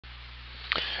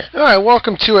Alright,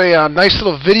 welcome to a nice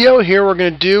little video here we're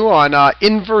going to do on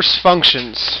inverse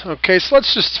functions. Okay, so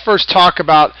let's just first talk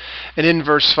about an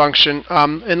inverse function,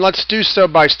 and let's do so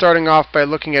by starting off by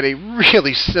looking at a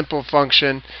really simple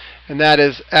function, and that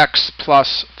is x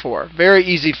plus 4. Very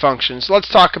easy function. So let's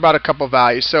talk about a couple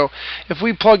values. So if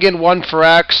we plug in 1 for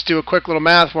x, do a quick little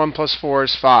math, 1 plus 4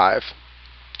 is 5.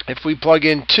 If we plug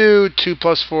in 2, 2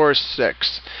 plus 4 is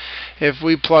 6. If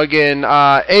we plug in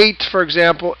 8, for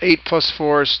example, 8 plus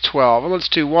 4 is 12. And let's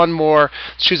do one more.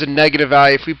 Let's choose a negative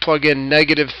value. If we plug in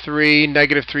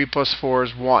 -3 plus 4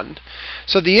 is 1.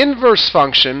 So the inverse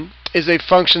function is a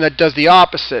function that does the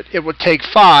opposite. It will take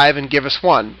 5 and give us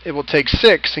 1. It will take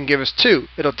 6 and give us 2.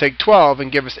 It'll take 12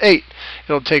 and give us 8.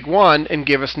 It'll take 1 and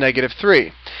give us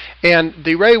 -3. And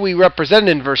the way we represent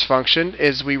an inverse function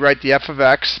is we write the f of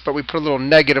x, but we put a little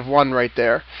 -1 right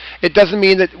there. It doesn't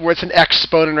mean that it's an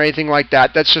exponent or anything like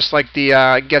that. That's just like the,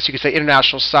 I guess you could say,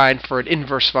 international sign for an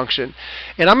inverse function.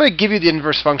 And I'm going to give you the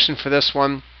inverse function for this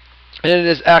one, and it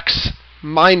is x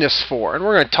minus 4. And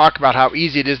we're going to talk about how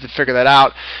easy it is to figure that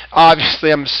out. Obviously,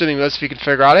 I'm assuming most of you can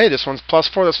figure out, hey, this one's plus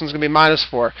 4, this one's going to be minus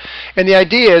 4. And the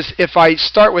idea is if I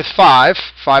start with 5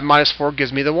 minus 4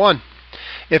 gives me the 1.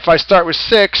 If I start with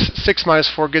 6 minus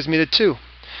 4 gives me the 2.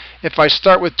 If I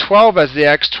start with 12 as the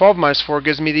x, 12 minus 4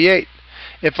 gives me the 8.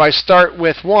 If I start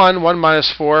with 1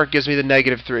 minus 4 gives me the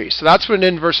 -3. So that's what an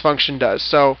inverse function does.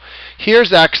 So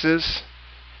here's x's.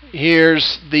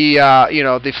 Here's the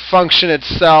the function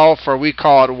itself, or we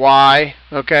call it y.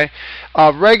 Okay,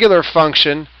 a regular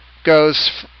function goes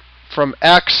from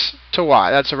x to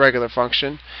y. That's a regular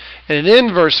function, and an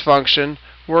inverse function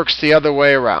works the other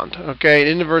way around. Okay, an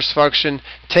inverse function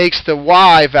takes the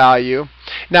y value.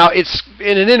 Now, it's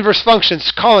in an inverse function,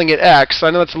 it's calling it x.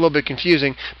 I know it's a little bit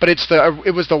confusing, but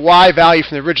it was the y value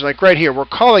from the original. Like right here, we're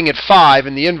calling it 5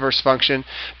 in the inverse function,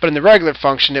 but in the regular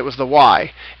function, it was the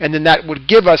y, and then that would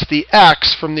give us the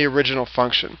x from the original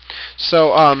function.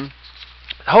 So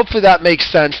hopefully that makes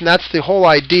sense, and that's the whole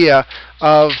idea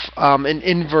of an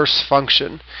inverse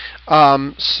function.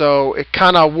 So it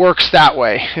kind of works that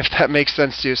way, if that makes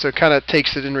sense to you. So it kind of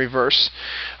takes it in reverse.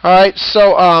 All right,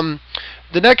 so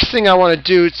the next thing I want to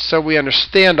do so we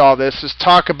understand all this is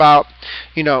talk about,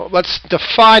 let's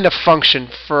define a function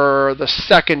for the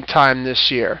second time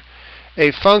this year.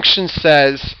 A function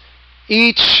says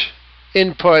each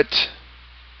input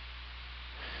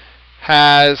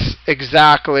has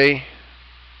exactly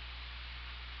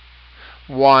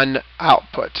one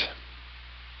output.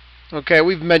 Okay,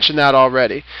 we've mentioned that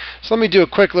already. So let me do a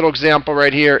quick little example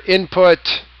right here.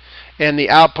 Input and the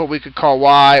output we could call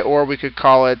y, or we could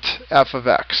call it f of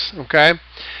x. Okay,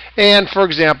 and for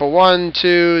example, 1,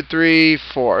 2, 3,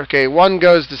 4. Okay, 1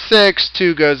 goes to 6,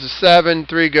 2 goes to 7,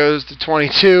 3 goes to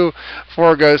 22,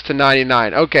 4 goes to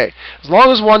 99. Okay, as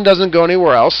long as 1 doesn't go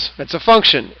anywhere else, it's a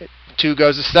function. 2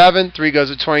 goes to 7, 3 goes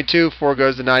to 22, 4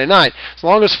 goes to 99. As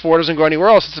long as 4 doesn't go anywhere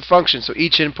else, it's a function. So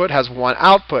each input has one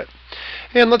output.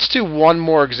 And let's do one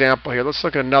more example here. Let's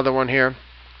look at another one here.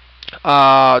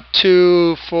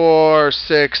 2, 4,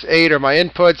 6, 8 are my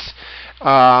inputs.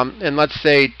 And let's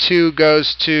say 2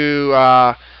 goes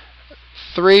to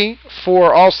 3,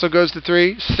 4 also goes to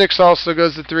 3, 6 also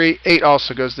goes to 3, 8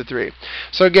 also goes to 3.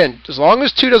 So again, as long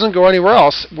as 2 doesn't go anywhere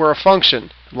else, we're a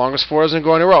function. As long as 4 doesn't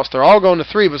go anywhere else. They're all going to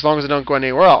 3, but as long as they don't go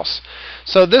anywhere else.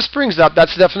 So this brings up,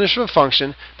 that's the definition of a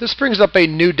function. This brings up a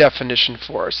new definition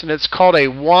for us, and it's called a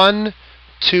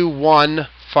one-to-one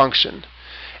function.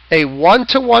 A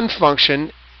one-to-one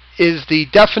function is the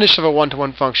definition of a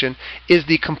one-to-one function is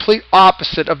the complete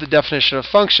opposite of the definition of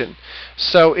function.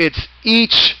 So it's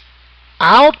each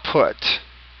output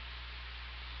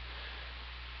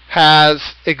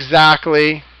has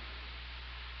exactly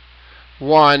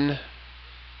one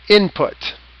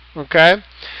input. Okay,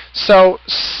 so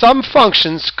some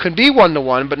functions could be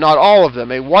one-to-one, but not all of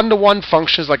them. A one-to-one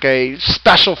function is like a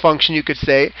special function, you could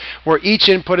say, where each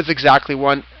input is exactly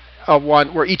where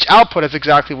each output has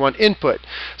exactly one input.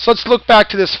 So let's look back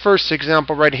to this first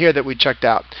example right here that we checked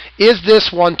out. Is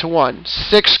this one-to-one?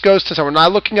 6 goes to 7. We're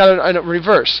not looking at it in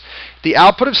reverse. The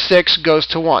output of 6 goes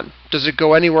to 1. Does it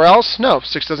go anywhere else? No,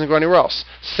 6 doesn't go anywhere else.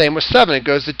 Same with 7. It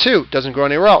goes to 2. Doesn't go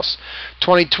anywhere else.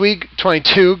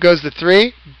 22 goes to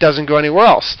 3. Doesn't go anywhere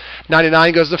else.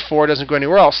 99 goes to 4. Doesn't go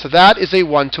anywhere else. So that is a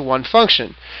one-to-one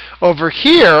function. Over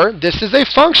here, this is a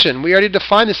function. We already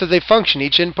defined this as a function.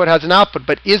 Each input has an output.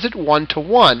 But is it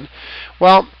one-to-one?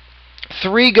 Well,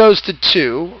 3 goes to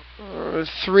 2.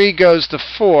 3 goes to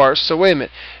 4. So wait a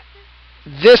minute.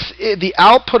 The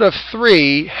output of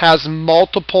 3 has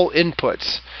multiple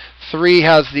inputs. 3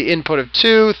 has the input of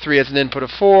 2, 3 has an input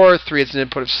of 4, 3 has an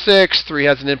input of 6, 3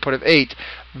 has an input of 8.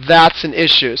 that's an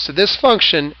issue. So this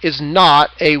function is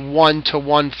not a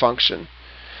one-to-one function.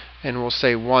 And we'll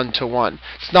say one-to-one.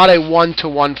 It's not a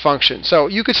one-to-one function. So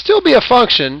you could still be a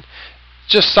function,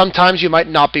 just sometimes you might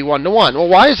not be one-to-one. Well,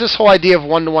 why is this whole idea of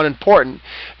one-to-one important?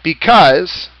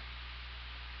 Because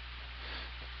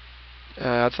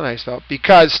that's a nice spell.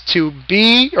 Because to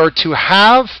be or to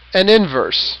have an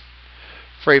inverse,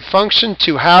 for a function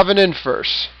to have an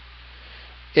inverse,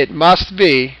 it must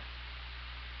be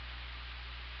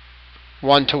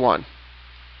one-to-one.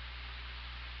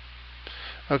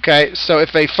 Okay, so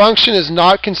if a function is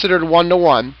not considered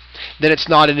one-to-one, then it's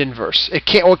not an inverse. It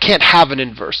can't have an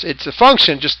inverse. It's a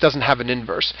function, just doesn't have an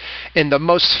inverse. And the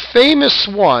most famous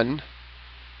one,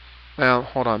 well,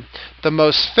 hold on. The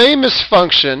most famous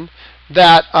function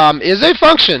that is a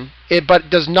function, but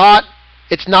it's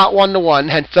not one-to-one,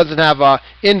 hence doesn't have a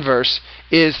inverse,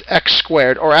 is x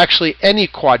squared, or actually any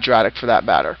quadratic for that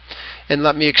matter. And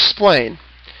let me explain.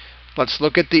 Let's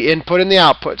look at the input and the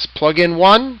outputs. Plug in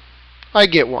 1, I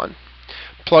get 1.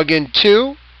 Plug in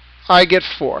 2, I get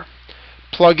 4.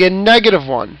 Plug in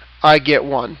 -1, I get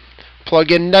 1.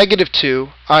 Plug in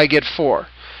 -2, I get 4.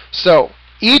 So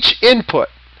each input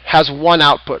has one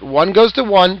output. 1 goes to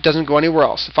 1, doesn't go anywhere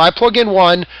else. If I plug in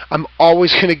 1, I'm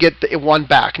always going to get the 1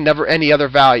 back, never any other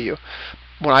value.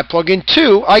 When I plug in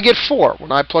 2, I get 4.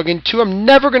 When I plug in 2, I'm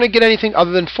never going to get anything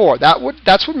other than 4.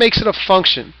 That's what makes it a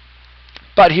function.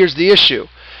 But here's the issue.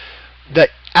 The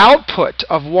output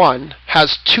of 1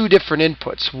 has two different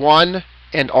inputs, 1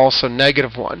 and also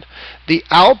 -1. The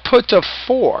output of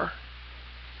 4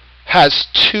 has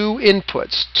two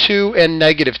inputs, 2 and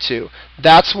 -2.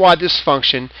 That's why this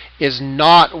function is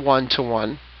not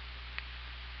one-to-one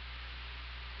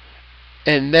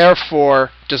and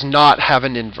therefore does not have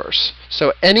an inverse.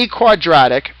 So any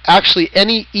quadratic, actually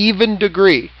any even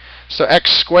degree, so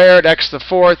x squared, x to the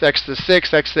 4th, x to the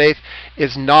 6th, x to the 8th,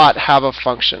 is not have a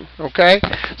function. Okay?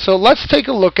 So let's take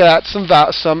a look at some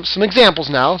examples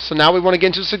now. So now we want to get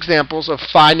into some examples of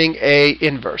finding a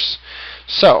inverse.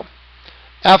 So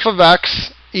f of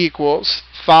x equals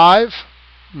 5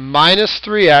 minus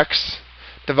 3x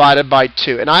divided by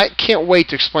 2. And I can't wait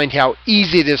to explain how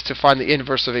easy it is to find the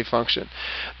inverse of a function.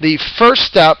 The first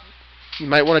step, you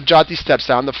might want to jot these steps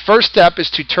down. The first step is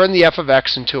to turn the f of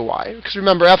x into a y. Because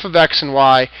remember, f of x and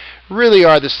y really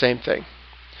are the same thing.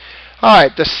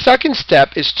 Alright, the second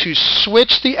step is to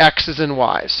switch the x's and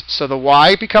y's. So the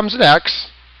y becomes an x,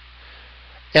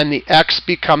 and the x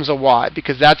becomes a y.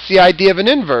 Because that's the idea of an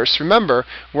inverse. Remember,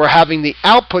 we're having the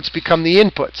outputs become the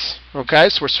inputs. Okay,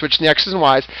 so we're switching the x's and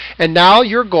y's. And now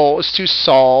your goal is to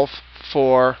solve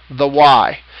for the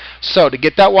y. So to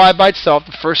get that y by itself,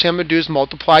 the first thing I'm going to do is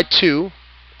multiply 2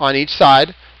 on each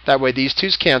side. That way these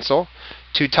 2's cancel.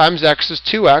 2 times x is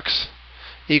 2x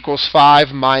equals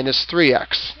 5 minus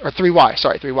 3x. Or 3y,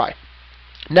 sorry, 3y.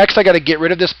 Next I got to get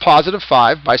rid of this positive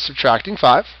 5 by subtracting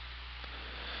 5.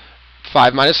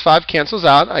 5 minus 5 cancels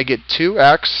out. I get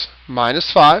 2x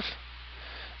minus 5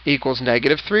 equals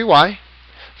negative 3y.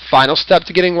 Final step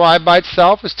to getting y by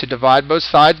itself is to divide both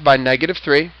sides by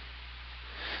 -3.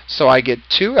 So I get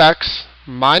 2x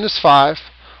minus 5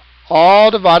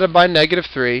 all divided by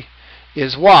 -3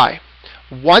 is y.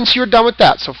 Once you're done with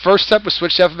that, so first step was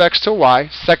switch the f of x to y.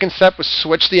 Second step was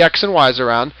switch the x and y's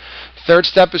around. Third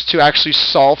step is to actually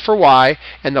solve for y.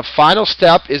 And the final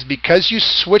step is, because you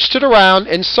switched it around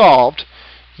and solved,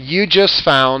 you just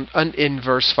found an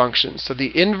inverse function. So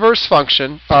the inverse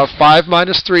function of 5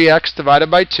 minus 3x divided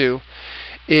by 2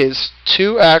 is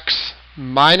 2x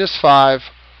minus 5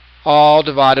 all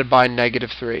divided by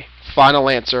 -3. Final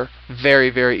answer. Very,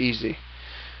 very easy.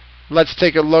 Let's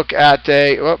take a look at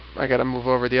I got to move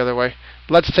over the other way.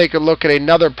 Let's take a look at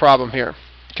another problem here.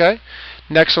 Okay?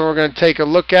 Next one we're going to take a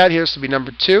look at here, this will be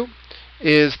number 2,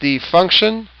 is the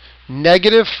function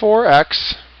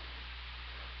 -4x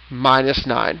minus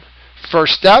 9.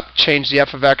 First step, change the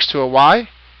f of x to a y.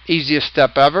 Easiest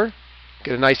step ever.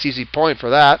 Get a nice easy point for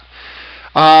that.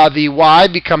 The y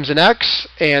becomes an x,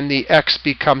 and the x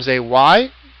becomes a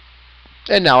y.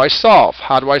 And now I solve.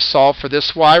 How do I solve for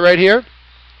this y right here?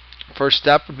 First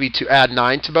step would be to add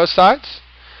 9 to both sides.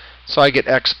 So I get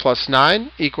x plus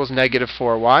 9 equals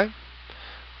 -4y.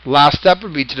 Last step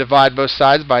would be to divide both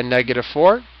sides by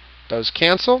 -4. Those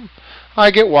cancel.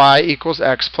 I get y equals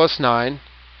x plus 9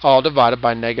 all divided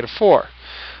by -4.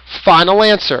 Final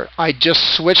answer. I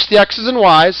just switched the x's and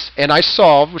y's and I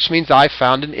solved, which means I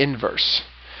found an inverse.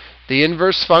 The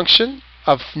inverse function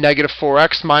of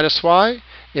 -4x minus y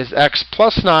is x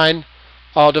plus 9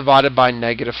 all divided by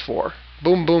 -4.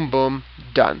 Boom, boom, boom.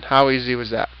 Done. How easy was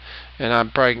that? And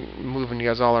I'm probably moving you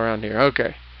guys all around here.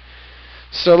 Okay.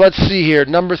 So let's see here.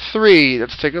 Number 3.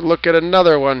 Let's take a look at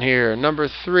another one here. Number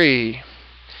 3.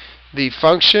 The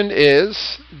function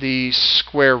is the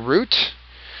square root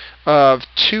of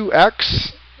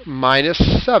 2x minus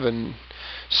 7.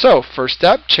 So first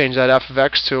step, change that f of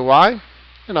x to a y,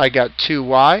 and I got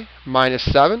 2y minus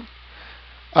 7.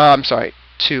 I'm sorry,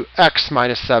 2x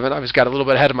minus 7. I just got a little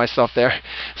bit ahead of myself there.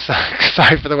 So,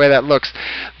 sorry for the way that looks.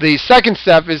 The second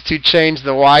step is to change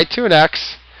the y to an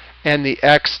x and the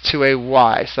x to a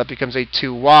y. So that becomes a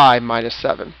 2y minus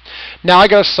 7. Now I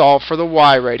got to solve for the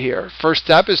y right here. First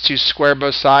step is to square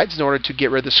both sides in order to get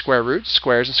rid of the square roots.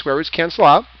 Squares and square roots cancel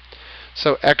out.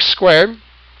 So x squared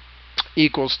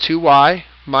equals 2y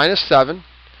minus 7.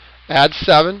 Add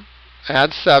 7.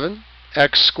 Add 7.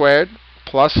 X squared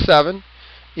plus 7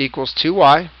 equals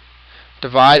 2y.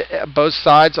 Divide both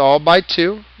sides all by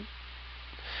 2.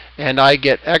 And I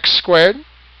get x squared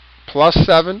plus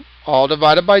 7 all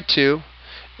divided by 2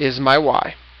 is my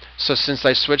y. So since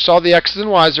I switched all the x's and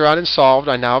y's around and solved,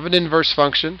 I now have an inverse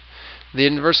function. The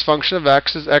inverse function of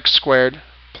x is x squared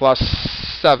plus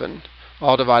 7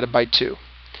 all divided by 2.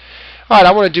 Alright,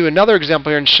 I want to do another example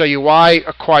here and show you why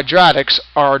quadratics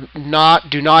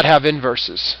do not have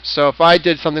inverses. So if I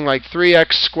did something like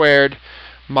 3x squared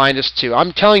minus 2,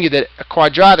 I'm telling you that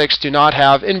quadratics do not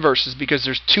have inverses because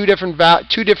there's two different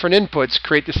inputs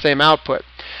create the same output.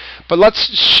 But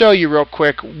let's show you real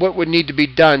quick what would need to be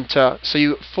done so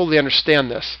you fully understand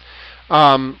this.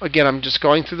 Again, I'm just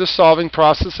going through the solving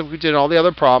process that we did in all the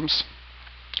other problems.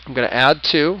 I'm going to add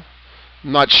 2.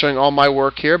 I'm not showing all my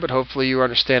work here, but hopefully you're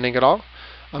understanding it all.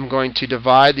 I'm going to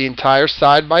divide the entire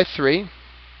side by 3.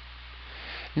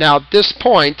 Now at this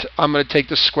point, I'm going to take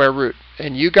the square root.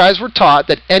 And you guys were taught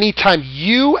that anytime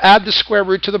you add the square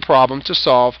root to the problem to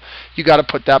solve, you got to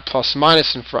put that plus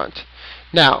minus in front.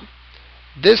 Now,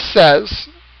 this says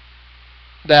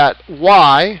that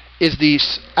y is the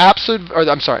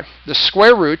the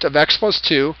square root of x plus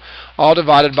 2 all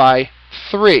divided by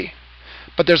 3.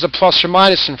 But there's a plus or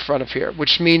minus in front of here,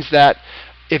 which means that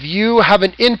if you have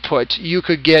an input, you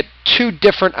could get 2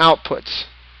 different outputs.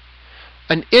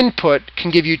 An input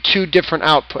can give you 2 different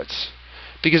outputs.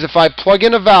 Because if I plug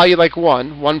in a value like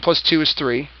 1 plus 2 is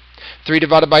 3. 3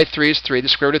 divided by 3 is 3. The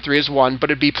square root of 3 is 1, but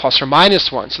it'd be plus or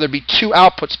minus 1. So there'd be 2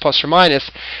 outputs plus or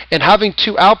minus. And having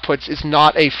 2 outputs is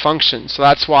not a function. So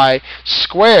that's why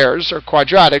squares or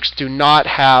quadratics do not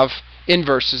have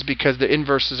inverses, because the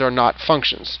inverses are not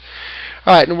functions.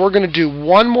 Alright, and we're going to do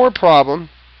one more problem.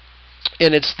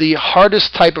 And it's the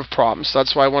hardest type of problem, so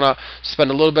that's why I want to spend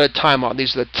a little bit of time on.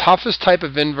 These are the toughest type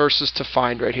of inverses to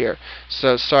find right here.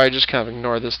 So sorry, just kind of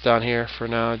ignore this down here for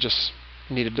now. I just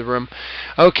needed the room.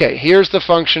 Okay, here's the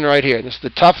function right here. This is the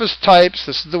toughest types.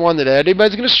 This is the one that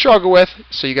anybody's going to struggle with.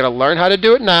 So you got to learn how to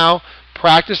do it now,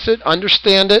 practice it,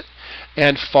 understand it,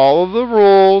 and follow the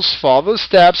rules, follow the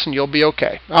steps, and you'll be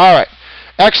okay. All right,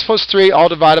 x plus 3 all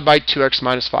divided by 2x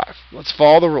minus 5. Let's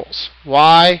follow the rules.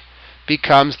 Y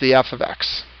becomes the f of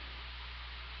x.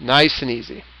 Nice and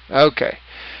easy. Okay.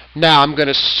 Now I'm going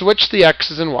to switch the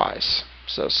x's and y's.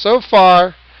 So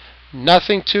far,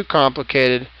 nothing too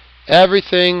complicated.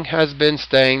 Everything has been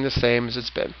staying the same as it's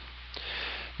been.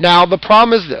 Now the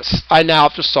problem is this. I now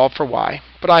have to solve for y,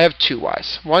 but I have 2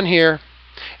 y's. One here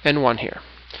and one here.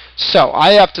 So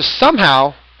I have to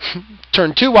somehow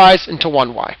turn 2 y's into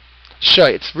 1 y. Show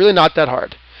you. It's really not that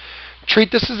hard.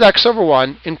 Treat this as x over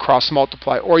 1 and cross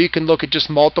multiply. Or you can look at just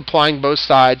multiplying both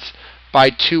sides by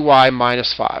 2y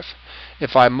minus 5.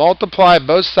 If I multiply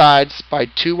both sides by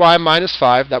 2y minus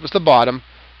 5, that was the bottom,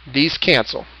 these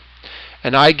cancel.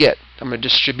 And I get, I'm going to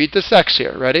distribute this x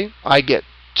here. Ready? I get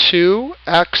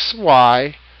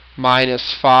 2xy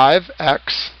minus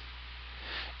 5x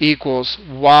equals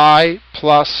y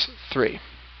plus 3.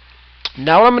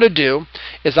 Now what I'm going to do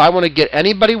is I want to get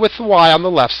anybody with a y on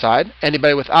the left side,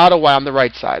 anybody without a y on the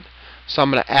right side. So I'm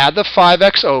going to add the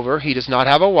 5x over. He does not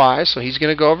have a y, so he's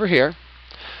going to go over here.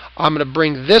 I'm going to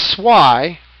bring this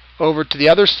y over to the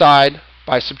other side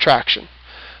by subtraction.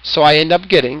 So I end up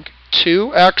getting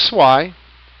 2xy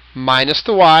minus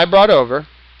the y I brought over,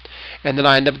 and then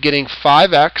I end up getting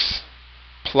 5x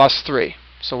plus 3.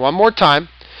 So one more time,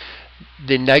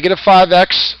 the negative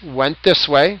 5x went this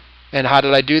way. And how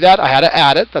did I do that? I had to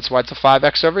add it. That's why it's a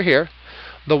 5x over here.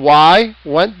 The y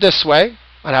went this way.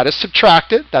 I had to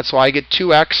subtract it. That's why I get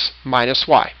 2x minus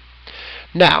y.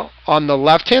 Now, on the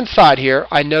left-hand side here,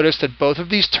 I notice that both of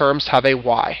these terms have a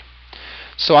y.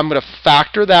 So I'm going to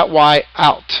factor that y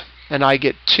out. And I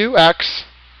get 2x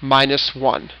minus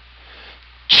 1.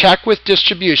 Check with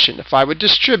distribution. If I would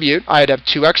distribute, I'd have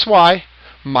 2xy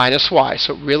minus y.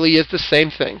 So it really is the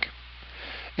same thing.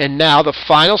 And now the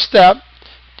final step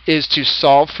is to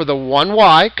solve for the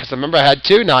 1y, because remember I had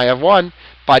 2, now I have 1,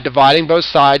 by dividing both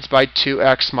sides by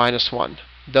 2x minus 1.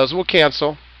 Those will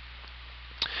cancel.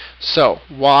 So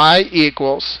y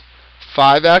equals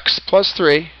 5x plus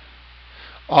 3,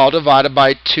 all divided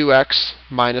by 2x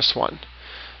minus 1.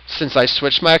 Since I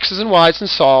switched my x's and y's and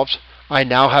solved, I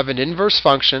now have an inverse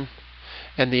function,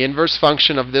 and the inverse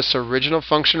function of this original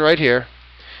function right here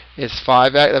is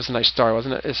 5x, that was a nice start,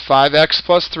 wasn't it? Is 5x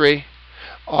plus 3,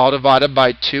 all divided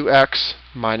by 2x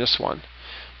minus 1.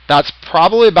 That's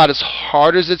probably about as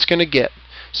hard as it's going to get.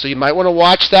 So you might want to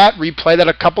watch that, replay that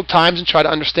a couple times, and try to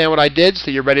understand what I did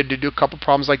so you're ready to do a couple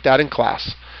problems like that in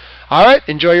class. Alright,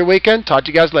 enjoy your weekend. Talk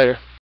to you guys later.